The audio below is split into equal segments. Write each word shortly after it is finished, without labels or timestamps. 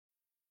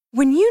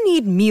When you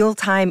need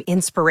mealtime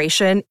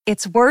inspiration,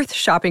 it's worth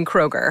shopping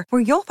Kroger,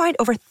 where you'll find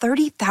over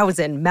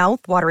 30,000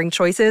 mouth-watering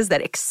choices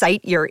that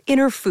excite your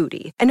inner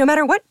foodie. And no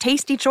matter what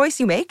tasty choice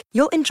you make,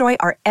 you'll enjoy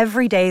our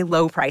everyday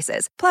low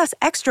prices, plus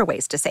extra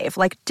ways to save,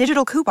 like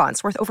digital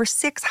coupons worth over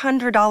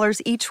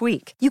 $600 each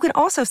week. You can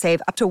also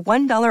save up to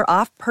 $1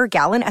 off per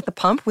gallon at the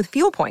pump with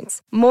fuel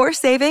points. More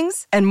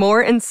savings and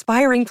more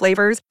inspiring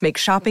flavors make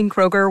shopping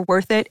Kroger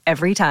worth it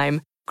every time.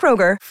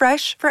 Kroger,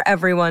 fresh for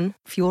everyone.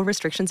 Fuel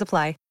restrictions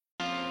apply.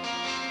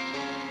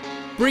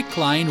 Brick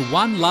Lane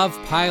One Love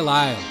Pale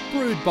Ale,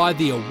 brewed by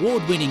the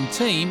award-winning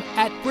team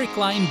at Brick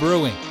Lane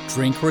Brewing.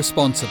 Drink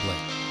responsibly.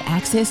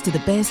 Access to the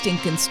best in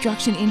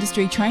construction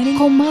industry training?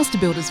 Call Master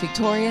Builders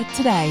Victoria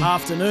today.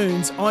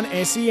 Afternoons on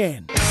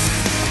SEN.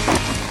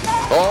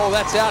 Oh,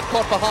 that's out,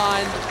 caught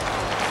behind.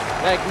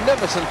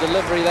 Magnificent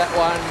delivery, that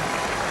one.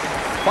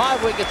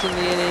 5 wickets in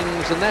the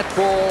innings, and that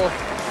ball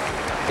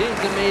seems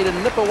to me to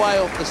nip away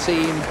off the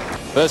seam.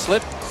 First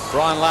slip,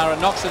 Brian Lara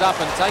knocks it up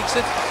and takes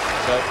it.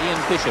 So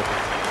Ian Bishop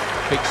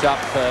picks up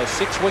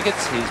 6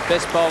 wickets, his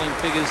best bowling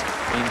figures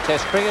in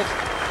Test cricket.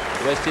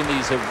 The West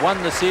Indies have won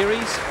the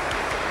series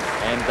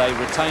and they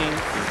retain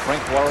the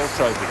Frank Worrell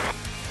Trophy.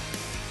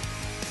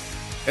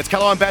 It's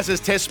Callum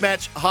Bass's Test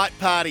match hype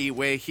party.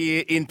 We're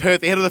here in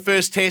Perth ahead of the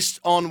first test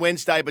on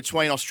Wednesday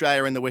between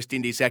Australia and the West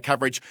Indies. Our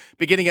coverage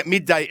beginning at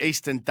midday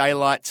Eastern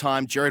Daylight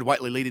Time. Jared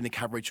Waitley leading the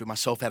coverage with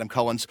myself, Adam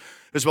Collins,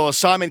 as well as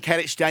Simon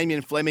Kadich,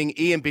 Damien Fleming,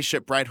 Ian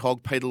Bishop, Brad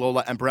Hogg, Peter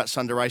Lawler and Bharat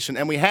Sundaresan.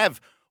 And we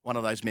have one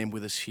of those men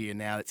with us here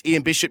now. It's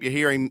Ian Bishop. You're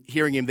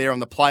hearing him there on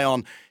the play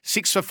on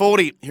 6 for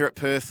 40 here at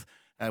Perth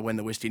when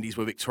the West Indies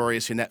were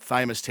victorious in that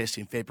famous test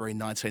in February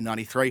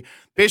 1993.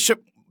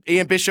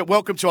 Ian Bishop,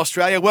 welcome to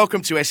Australia.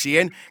 Welcome to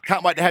SEN.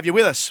 Can't wait to have you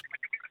with us.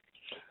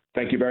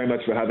 Thank you very much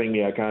for having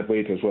me. I can't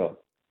wait as well.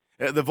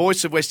 The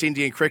voice of West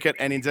Indian cricket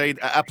and indeed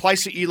a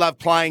place that you love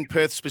playing,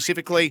 Perth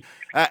specifically,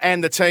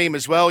 and the team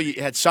as well.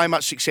 You had so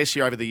much success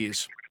here over the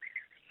years.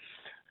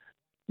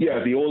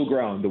 Yeah, the old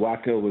ground, the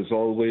WACA, was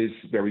always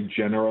very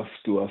generous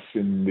to us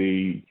in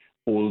the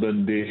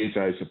olden days.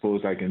 I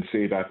suppose I can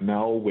say that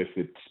now with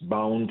its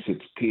bounce,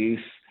 its pace.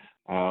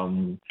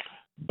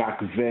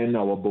 Back then,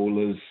 our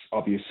bowlers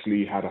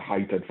obviously had a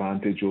height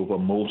advantage over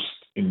most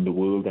in the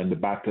world, and the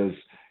batters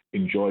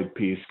enjoyed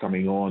pace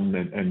coming on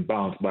and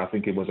bounce. But I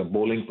think it was a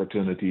bowling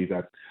fraternity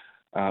that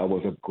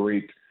was a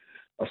great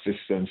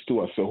assistance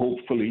to us. So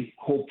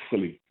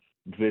hopefully,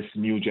 this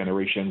new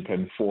generation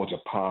can forge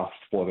a path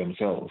for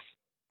themselves.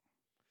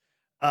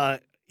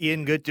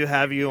 Ian, good to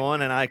have you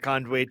on, and I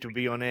can't wait to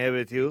be on air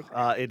with you.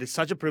 It is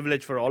such a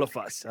privilege for all of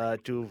us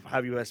to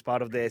have you as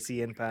part of the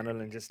SEN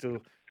panel and just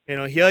to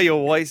hear your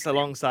voice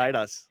alongside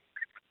us.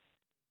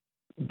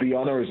 The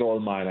honor is all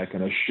mine. I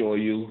can assure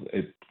you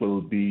it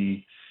will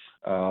be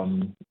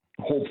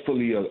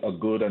hopefully a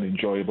good and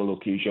enjoyable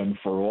occasion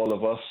for all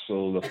of us.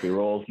 So that we're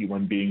all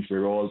human beings.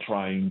 We're all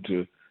trying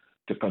to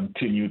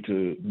continue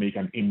to make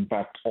an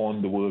impact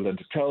on the world and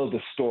to tell the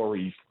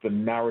stories, the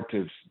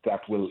narratives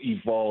that will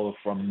evolve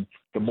from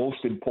the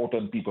most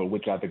important people,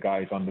 which are the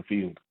guys on the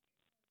field.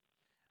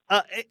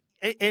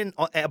 And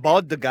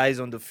about the guys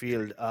on the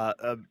field,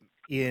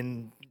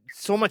 Ian,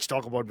 so much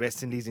talk about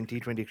West Indies in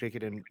T20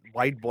 cricket and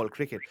white ball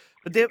cricket,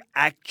 but they've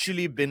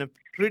actually been a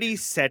pretty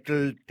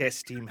settled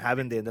test team,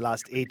 haven't they, in the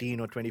last 18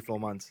 or 24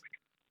 months?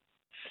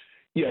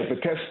 Yeah,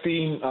 the test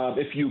team,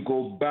 if you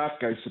go back,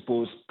 I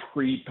suppose,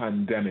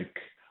 pre-pandemic,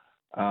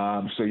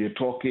 so you're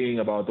talking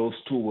about those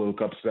 2 World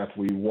Cups that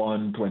we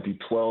won,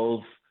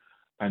 2012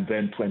 and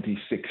then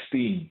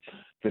 2016.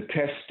 The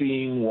test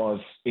team was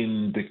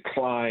in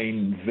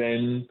decline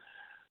then,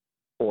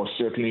 or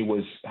certainly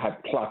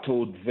had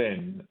plateaued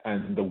then,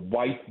 and the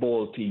white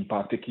ball team,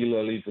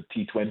 particularly the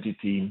T20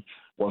 team,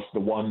 was the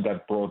one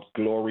that brought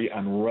glory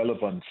and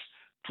relevance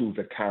to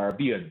the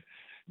Caribbean.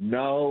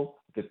 Now,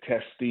 the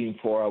test team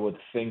for, I would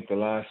think, the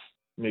last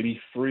maybe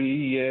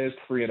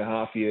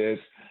 3.5 years,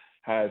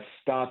 has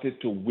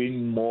started to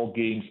win more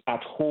games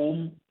at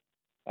home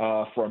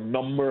for a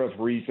number of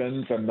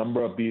reasons. A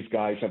number of these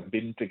guys have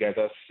been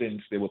together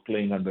since they were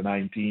playing under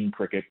 19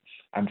 cricket,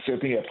 and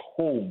certainly at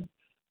home,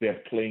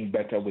 they're playing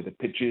better with the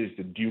pitches,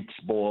 the Duke's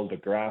ball, the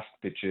grass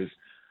pitches,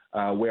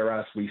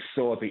 whereas we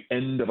saw the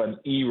end of an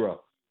era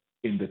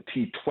in the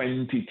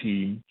T20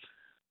 team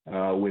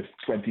with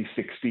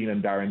 2016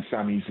 and Darren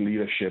Sammy's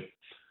leadership.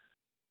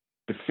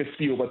 The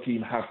 50-over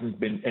team hasn't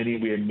been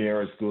anywhere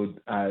near as good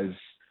as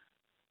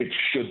it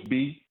should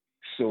be.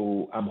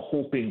 So I'm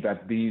hoping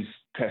that these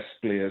test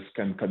players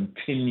can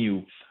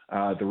continue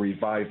the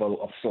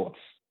revival of sorts.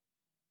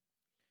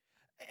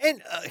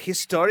 And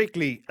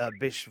historically,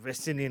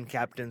 West Indian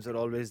captains are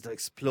always the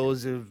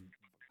explosive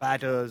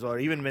batters, or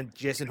even when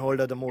Jason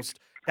Holder, the most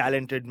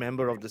talented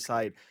member of the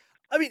side.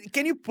 I mean,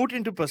 can you put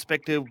into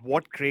perspective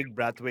what Craig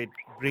Brathwaite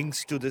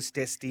brings to this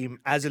test team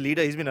as a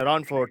leader? He's been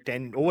around for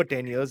over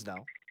 10 years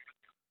now.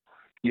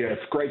 Yes,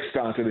 Craig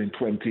started in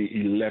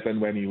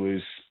 2011 when he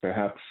was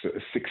perhaps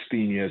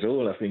 16 years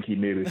old. I think he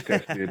made his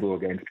test debut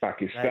against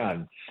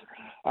Pakistan.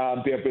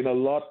 Right. There have been a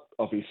lot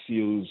of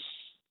issues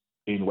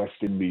in West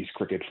Indies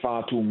cricket,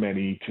 far too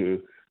many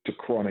to to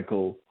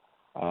chronicle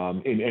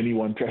in any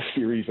one test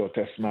series or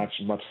test match,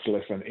 much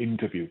less an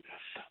interview.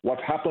 What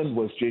happened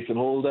was Jason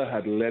Holder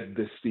had led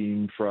this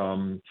team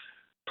from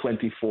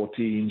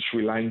 2014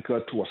 Sri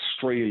Lanka to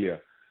Australia,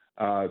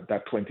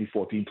 that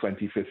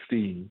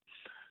 2014-2015,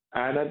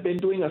 and had been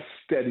doing a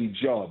steady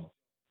job.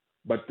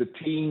 But the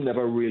team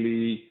never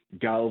really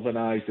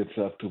galvanized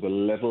itself to the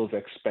levels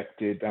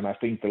expected. And I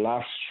think the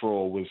last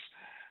straw was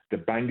the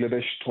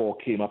Bangladesh tour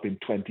came up in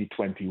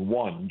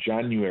 2021,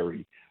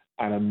 January,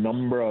 and a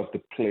number of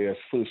the players,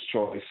 first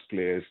choice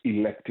players,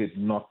 elected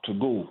not to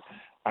go.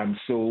 And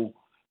so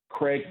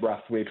Craig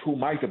Brathwaite, who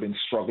might have been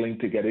struggling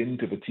to get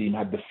into the team,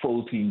 had the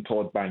full team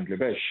toward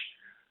Bangladesh,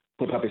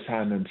 put up his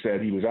hand and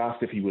said, he was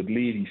asked if he would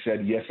lead. He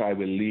said, yes, I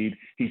will lead.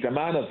 He's a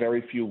man of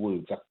very few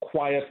words, a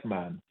quiet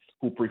man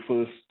who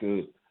prefers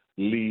to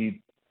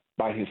lead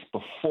by his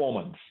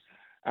performance.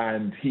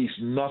 And he's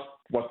not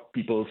what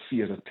people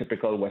see as a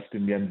typical West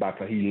Indian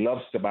batter. He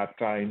loves to bat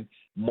time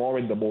more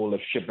in the mold of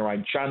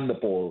Shivnarine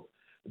Chanderpaul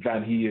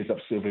than he is of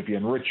Sir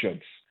Vivian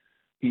Richards.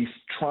 He's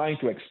trying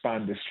to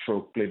expand his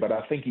stroke play, but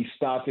I think he's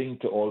starting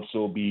to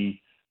also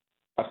be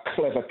a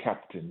clever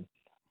captain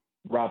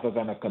rather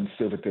than a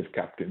conservative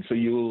captain. So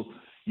you'll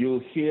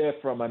hear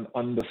from an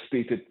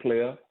understated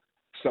player,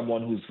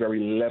 someone who's very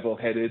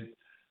level-headed.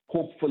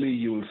 Hopefully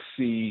you'll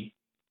see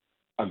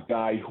a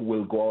guy who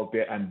will go out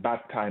there and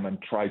bat time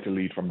and try to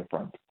lead from the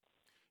front.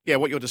 Yeah,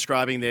 what you're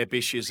describing there,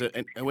 Bish, is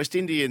a West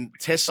Indian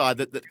test side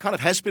that kind of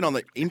has been on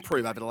the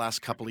improve over the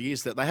last couple of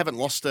years. That they haven't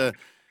lost a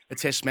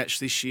test match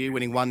this year,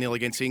 winning 1-0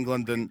 against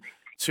England and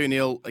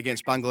 2-0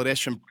 against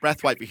Bangladesh. And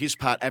Brathwaite, for his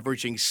part,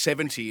 averaging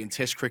 70 in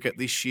test cricket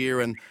this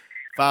year. And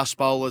fast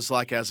bowlers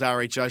like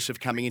Zahari Joseph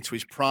coming into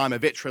his prime, a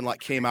veteran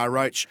like Kemar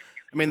Roach.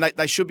 I mean,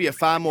 they should be a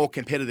far more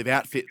competitive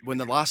outfit when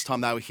the last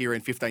time they were here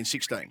in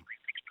 15-16.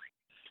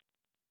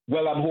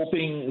 Well, I'm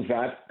hoping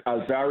that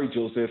Zahari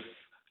Joseph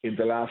in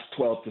the last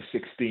 12 to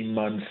 16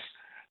 months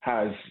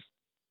has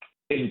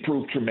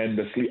improved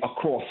tremendously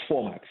across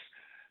formats.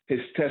 His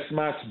test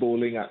match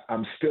bowling,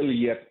 I'm still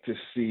yet to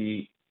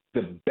see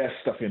the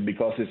best of him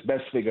because his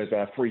best figures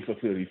are 3 for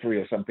 33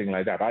 or something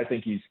like that. I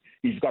think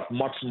he's got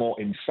much more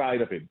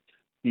inside of him.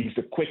 He's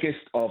the quickest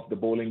of the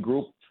bowling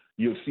group.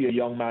 You'll see a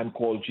young man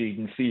called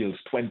Jaden Seals,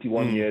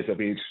 21 years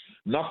of age,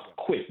 not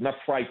quick, not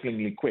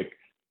frighteningly quick,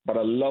 but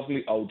a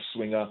lovely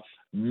outswinger,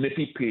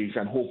 nippy pace,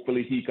 and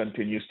hopefully he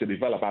continues to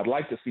develop. I'd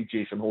like to see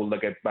Jason Holder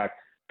get back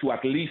to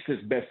at least his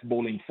best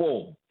bowling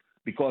form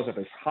because of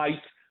his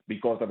height,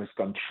 because of his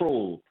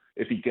control.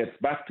 If he gets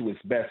back to his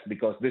best,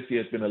 because this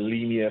year has been a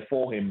lean year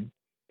for him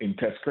in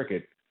Test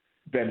cricket,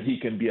 then he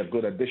can be a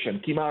good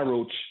addition. Kemar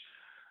Roach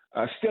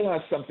still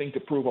has something to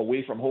prove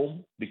away from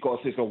home because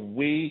his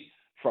away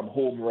from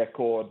home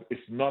record is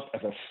not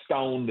as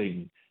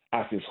astounding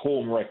as his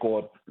home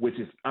record, which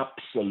is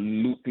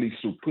absolutely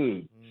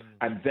superb.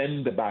 And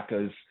then the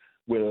backers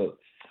will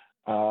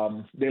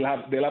they'll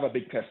have a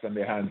big test on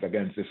their hands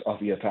against this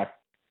Aussie attack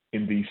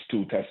in these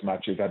two test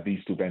matches at these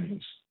two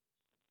venues.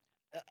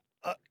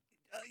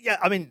 Yeah,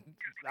 I mean,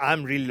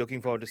 I'm really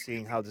looking forward to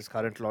seeing how this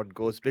current lot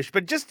goes, Bish.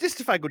 But just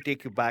if I could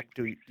take you back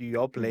to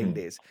your playing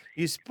days,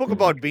 you spoke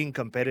about being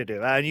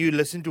competitive, and you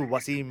listened to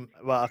Wasim,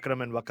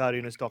 Akram, and Waqar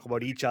Yunus talk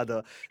about each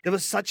other. There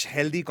was such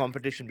healthy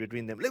competition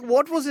between them. Like,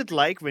 what was it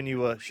like when you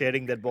were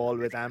sharing that ball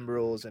with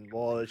Ambrose and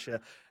Walsh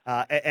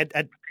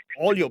at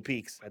all your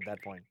peaks at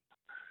that point?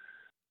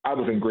 I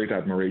was in great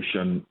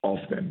admiration of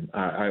them.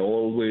 I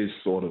always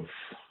sort of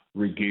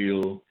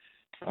regale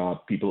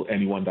people,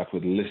 anyone that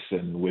would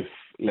listen with,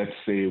 let's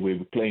say we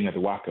were playing at the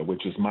WACA,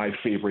 which is my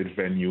favorite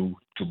venue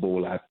to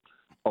bowl at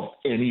of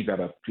any that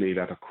I've played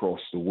at across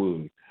the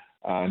world.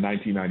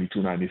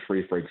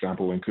 1992-93, for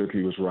example, when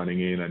Kirtley was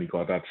running in and he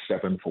got that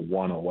 7 for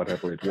 1 or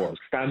whatever it was,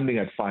 standing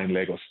at fine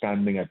leg or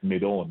standing at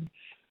mid-on,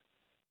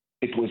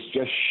 it was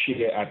just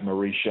sheer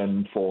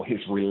admiration for his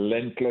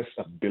relentless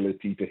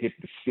ability to hit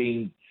the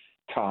same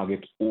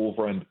target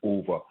over and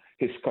over.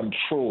 His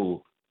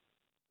control,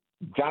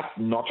 that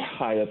not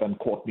higher than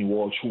Courtney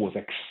Walsh, who was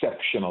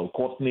exceptional.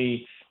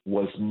 Courtney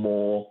was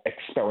more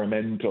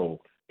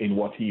experimental in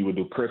what he would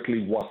do.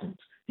 Kirtley wasn't.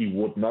 He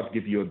would not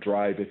give you a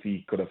drive if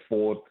he could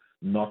afford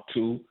not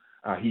to.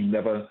 He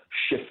never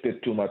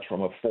shifted too much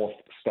from a fourth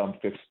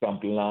stump, fifth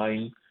stump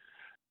line.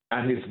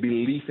 And his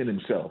belief in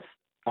himself,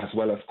 as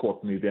well as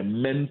Courtney, their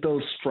mental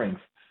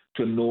strength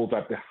to know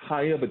that the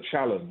higher the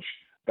challenge,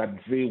 that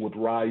they would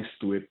rise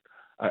to it,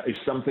 is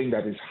something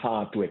that is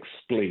hard to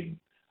explain.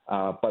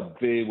 But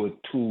they were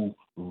two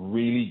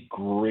really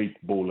great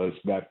bowlers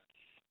that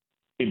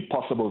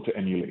impossible to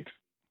emulate.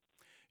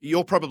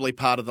 You're probably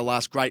part of the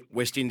last great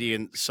West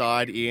Indian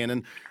side, Ian,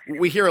 and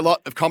we hear a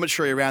lot of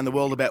commentary around the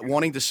world about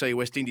wanting to see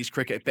West Indies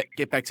cricket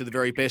get back to the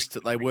very best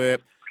that they were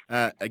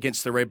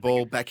against the red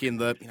ball back in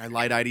the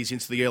late 80s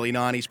into the early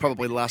 90s,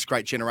 probably the last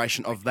great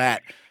generation of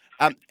that.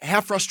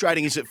 How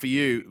frustrating is it for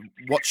you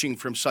watching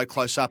from so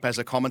close up as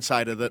a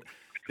commentator that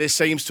there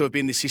seems to have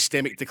been this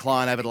systemic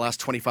decline over the last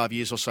 25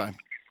 years or so?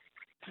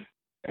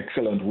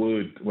 Excellent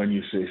word when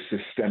you say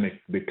systemic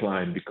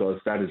decline, because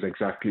that is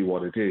exactly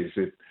what it is.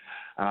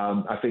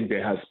 I think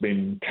there has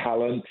been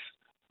talent,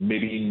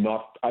 maybe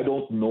not. I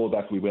don't know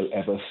that we will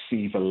ever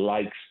see the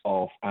likes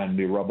of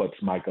Andy Roberts,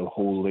 Michael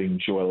Holding,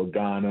 Joel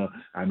Garner,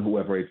 and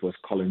whoever it was,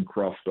 Colin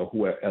Croft or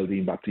whoever,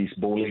 Eldine Baptiste,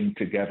 bowling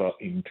together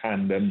in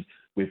tandem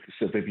with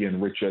Sir Vivian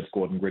Richards,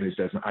 Gordon Greenidge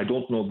Desmond. I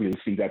don't know if we'll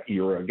see that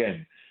era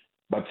again.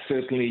 But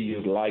certainly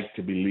you'd like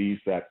to believe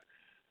that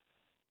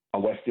a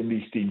West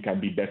Indies team can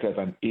be better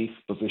than 8th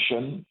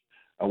position.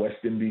 A West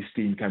Indies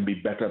team can be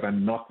better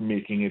than not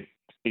making it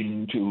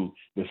into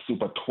the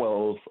Super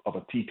 12 of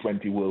a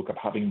T20 World Cup,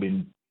 having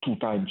been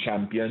 2-time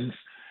champions.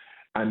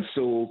 And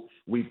so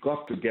we've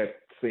got to get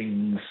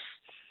things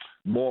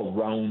more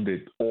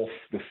rounded off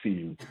the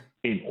field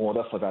in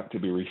order for that to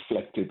be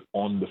reflected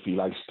on the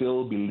field. I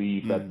still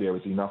believe that there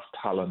is enough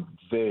talent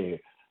there.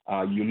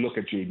 You look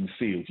at Jaden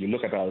Seals, you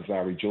look at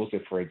Alzari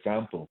Joseph, for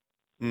example.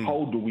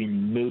 How do we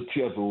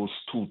nurture those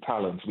two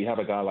talents? We have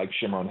a guy like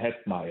Shimron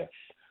Hetmeyer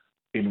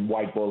in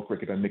white ball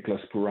cricket and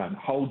Nicholas Puran.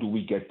 How do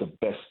we get the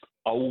best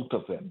out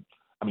of them?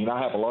 I mean,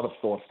 I have a lot of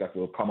thoughts that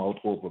will come out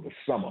over the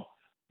summer,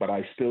 but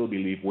I still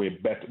believe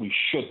we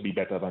should be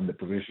better than the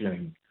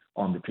positioning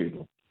on the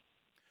table.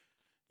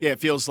 Yeah, it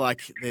feels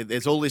like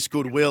there's all this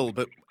goodwill,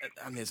 but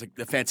there's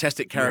a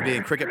fantastic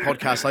Caribbean cricket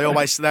podcast. They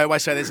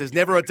always say there's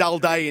never a dull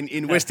day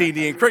in West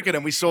Indian cricket,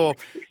 and we saw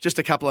just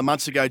a couple of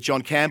months ago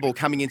John Campbell,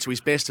 coming into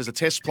his best as a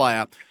Test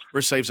player,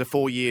 receives a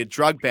 4-year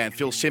drug ban.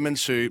 Phil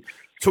Simmons, who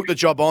took the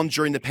job on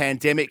during the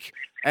pandemic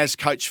as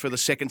coach for the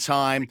second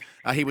time,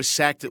 he was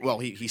sacked.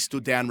 He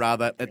stood down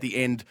rather at the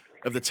end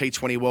of the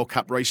T20 World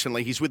Cup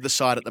recently. He's with the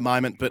side at the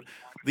moment, but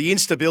the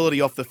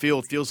instability off the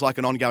field feels like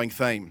an ongoing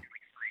theme.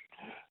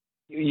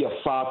 Yeah,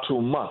 far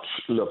too much.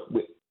 Look,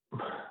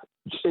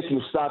 if you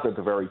start at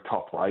the very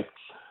top, right,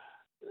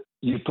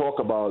 you talk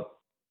about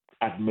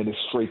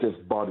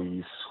administrative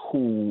bodies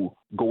who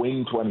go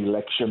into an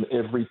election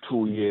every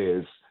 2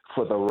 years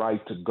for the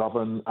right to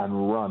govern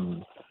and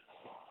run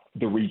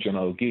the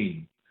regional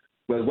game.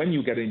 Well, when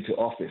you get into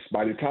office,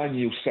 by the time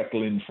you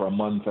settle in for a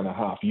month and a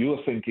half,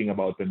 you're thinking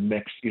about the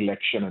next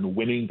election and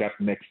winning that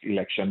next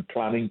election,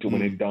 planning to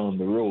win it down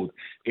the road,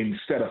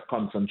 instead of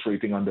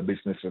concentrating on the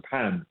business at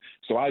hand.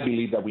 So I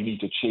believe that we need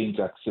to change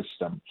that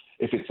system.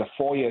 If it's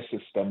a 4-year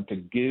system, to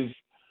give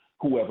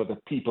whoever the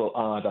people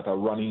are that are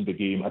running the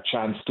game a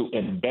chance to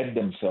embed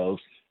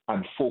themselves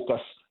and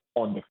focus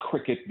on the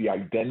cricket, the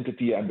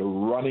identity and the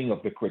running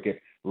of the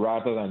cricket,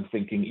 rather than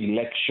thinking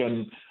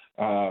election,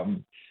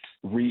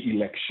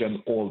 re-election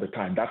all the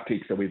time. That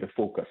takes away the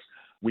focus.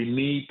 We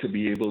need to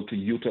be able to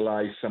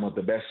utilize some of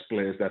the best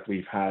players that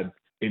we've had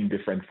in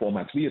different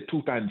formats. We are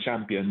 2-time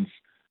champions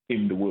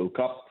in the World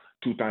Cup,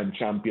 2-time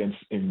champions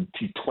in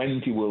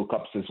T20 World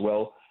Cups as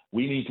well.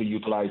 We need to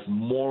utilize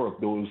more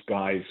of those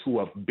guys who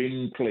have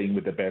been playing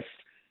with the best,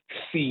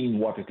 seen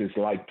what it is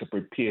like to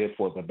prepare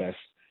for the best,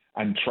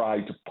 and try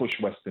to push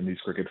West Indies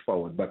cricket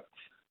forward. But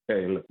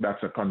hey, look,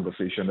 that's a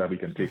conversation that we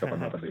can take up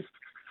another day.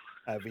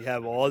 We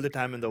have all the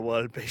time in the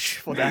world, Bish,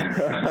 for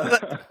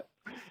that.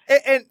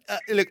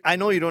 Look, I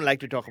know you don't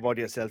like to talk about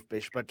yourself,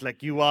 Bish, but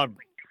like you are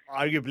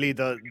arguably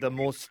the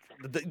most,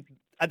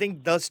 I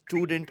think, the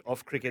student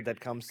of cricket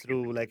that comes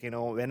through. Like,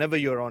 whenever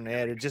you're on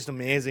air, it's just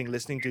amazing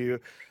listening to you.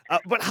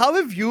 But how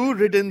have you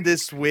ridden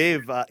this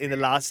wave in the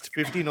last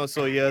 15 or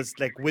so years,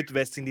 like with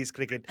West Indies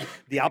cricket,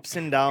 the ups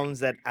and downs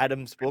that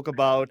Adam spoke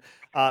about,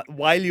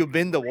 while you've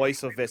been the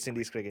voice of West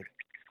Indies cricket?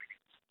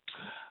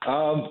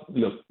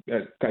 Look,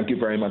 thank you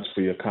very much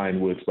for your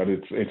kind words, but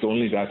it's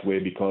only that way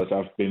because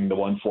I've been the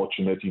one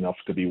fortunate enough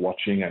to be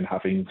watching and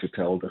having to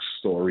tell the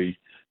story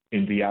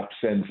in the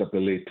absence of the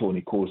late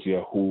Tony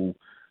Cozier, who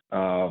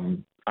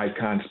I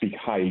can't speak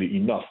highly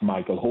enough,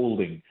 Michael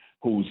Holding,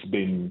 who's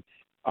been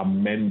a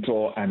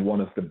mentor and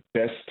one of the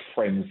best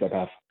friends that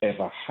I've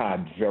ever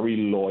had, very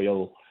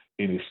loyal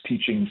in his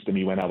teachings to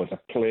me when I was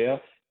a player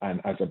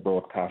and as a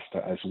broadcaster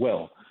as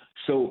well.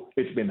 So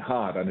it's been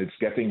hard, and it's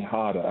getting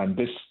harder. And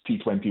this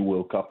T20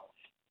 World Cup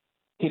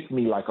hit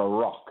me like a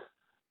rock,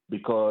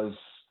 because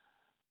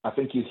I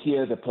think you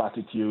hear the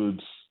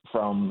platitudes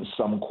from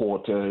some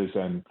quarters,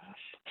 and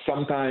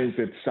sometimes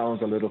it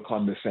sounds a little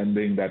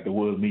condescending that the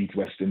world needs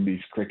West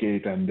Indies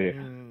cricket,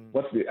 and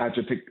what's the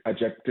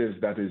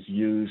adjective that is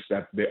used,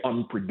 that they're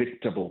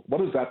unpredictable.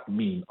 What does that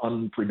mean,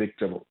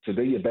 unpredictable?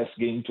 Today your best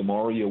game,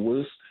 tomorrow your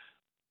worst?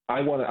 I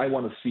want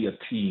to see a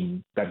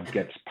team that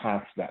gets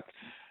past that.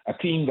 A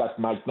team that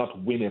might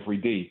not win every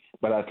day,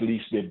 but at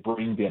least they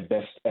bring their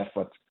best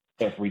effort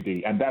every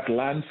day. And that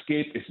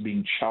landscape is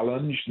being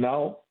challenged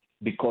now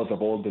because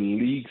of all the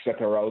leagues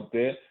that are out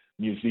there.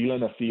 New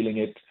Zealand are feeling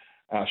it.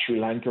 Sri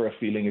Lanka are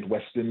feeling it.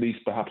 West Indies,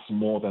 perhaps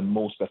more than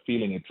most, are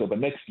feeling it. So the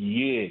next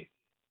year,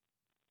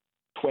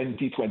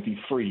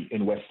 2023,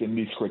 in West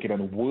Indies cricket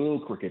and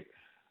world cricket,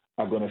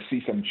 are going to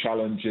see some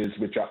challenges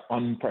which are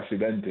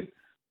unprecedented.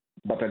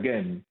 But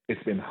again,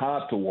 it's been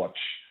hard to watch.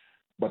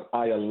 But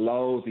I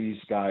allow these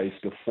guys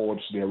to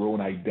forge their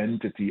own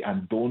identity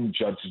and don't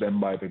judge them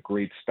by the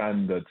great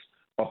standards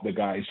of the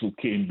guys who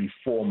came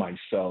before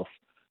myself,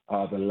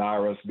 the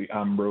Laras, the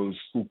Ambrose,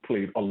 who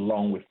played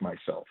along with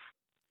myself.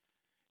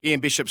 Ian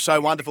Bishop,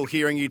 so wonderful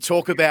hearing you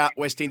talk about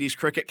West Indies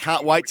cricket.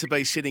 Can't wait to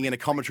be sitting in a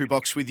commentary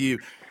box with you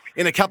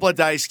in a couple of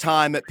days'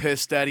 time at Perth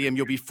Stadium.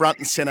 You'll be front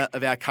and centre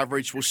of our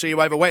coverage. We'll see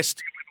you over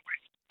West.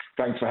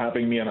 Thanks for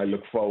having me, and I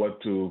look forward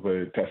to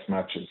the test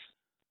matches.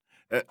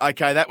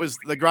 Okay, that was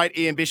the great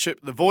Ian Bishop,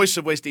 the voice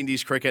of West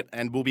Indies cricket,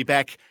 and we'll be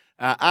back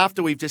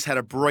after we've just had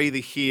a breather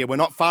here. We're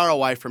not far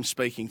away from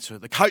speaking to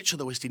the coach of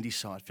the West Indies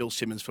side, Phil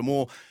Simmons, for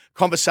more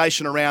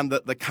conversation around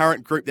the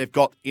current group they've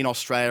got in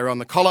Australia on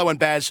the Colo and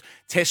Baz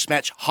Test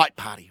Match Hype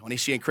Party on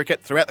SEN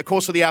Cricket throughout the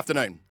course of the afternoon.